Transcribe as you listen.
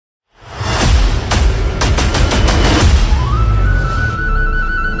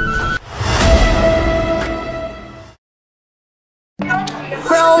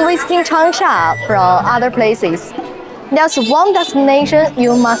visiting Changsha from other places, there's one destination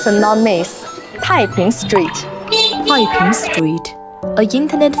you must not miss: Taiping Street. Taiping Street, an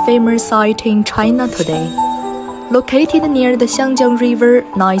internet-famous site in China today. Located near the Xiangjiang River,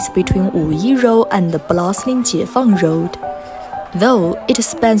 lies between Wuyi Road and the bustling Jiefang Road. Though it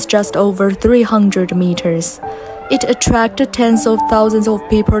spans just over 300 meters, it attracts tens of thousands of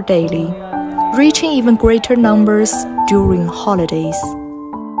people daily, reaching even greater numbers during holidays.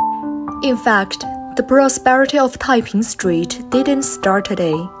 In fact, the prosperity of Taiping Street didn't start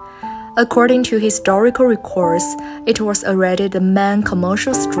today. According to historical records, it was already the main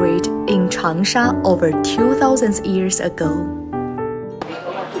commercial street in Changsha over 2,000 years ago.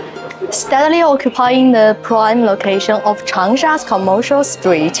 Steadily occupying the prime location of Changsha's commercial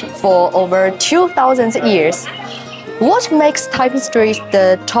street for over 2,000 years, what makes Taiping Street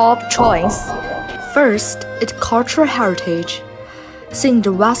the top choice? First, its cultural heritage. Since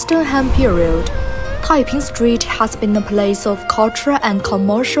the Western Han period, Taiping Street has been a place of cultural and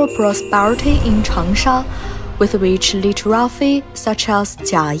commercial prosperity in Changsha, with which literati such as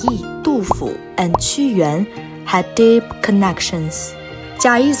Jiayi, Dufu, and屈原had deep connections.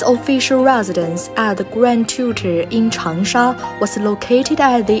 Jiayi's official residence at the Grand Tutor in Changsha was located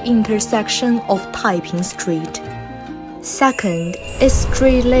at the intersection of Taiping Street. Second, its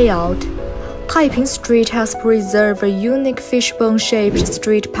street layout. Taiping Street has preserved a unique fishbone-shaped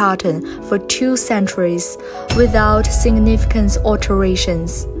street pattern for 2 centuries without significant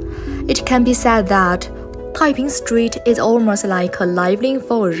alterations. It can be said that Taiping Street is almost like a lively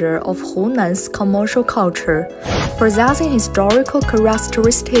folder of Hunan's commercial culture, possessing historical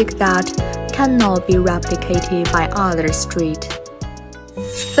characteristics that cannot be replicated by other streets.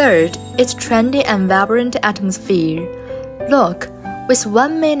 Third, its trendy and vibrant atmosphere. Look, with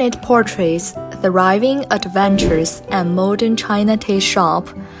 1-minute portraits, thriving adventures, and modern China tea shop,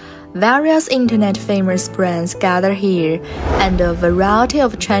 various internet-famous brands gather here, and a variety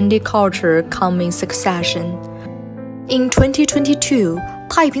of trendy culture come in succession. In 2022,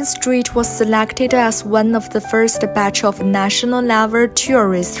 Taiping Street was selected as one of the first batch of national-level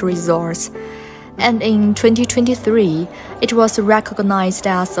tourist resorts, and in 2023, it was recognized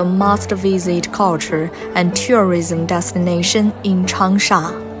as a must-visit culture and tourism destination in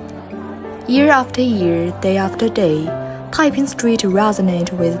Changsha. Year after year, day after day, Taiping Street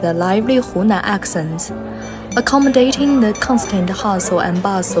resonates with the lively Hunan accents, accommodating the constant hustle and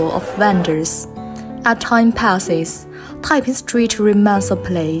bustle of vendors. As time passes, Taiping Street remains a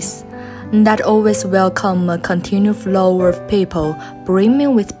place that always welcomes a continued flow of people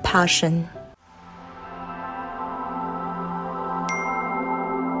brimming with passion.